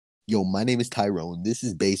Yo, my name is Tyrone. This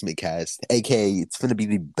is Basement Cast, aka it's gonna be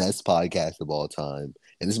the best podcast of all time.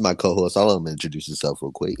 And this is my co-host. I'll let him introduce himself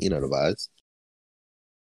real quick. You know the vibes.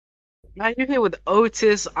 Now you're here with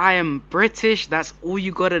Otis. I am British. That's all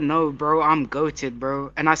you gotta know, bro. I'm goated,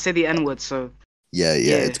 bro. And I say the N-word, so Yeah. It's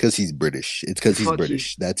yeah. because he's British. It's because he's Fuck you.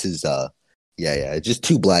 British. That's his. Yeah. It's just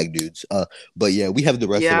two black dudes. But yeah, we have the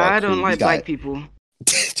rest of Yeah, our I don't crew. We like got black people.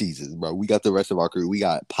 Jesus, bro. We got the rest of our crew. We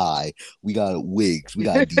got Pi. We got Wiggs. We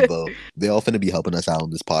got Devo. They all finna be helping us out on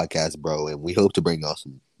this podcast, bro. And we hope to bring y'all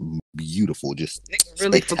some beautiful, just Nigga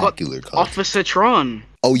really forgot spectacular content. Officer Tron.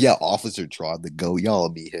 Oh yeah, Officer Tron, the GOAT. Y'all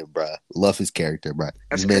meet him, bruh. Love his character, bruh.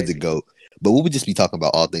 This That's man's a crazy. GOAT. But we'll just be talking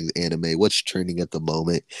about all things anime, what's trending at the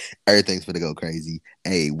moment. Everything's finna go crazy.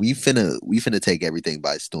 Hey, we finna take everything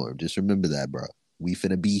by storm. Just remember that, bro. We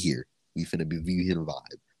finna be here. We finna be here to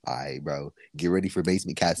vibe. All right, bro. Get ready for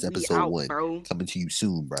Basement Cast We episode out, 1. bro. Coming to you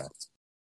soon, bro.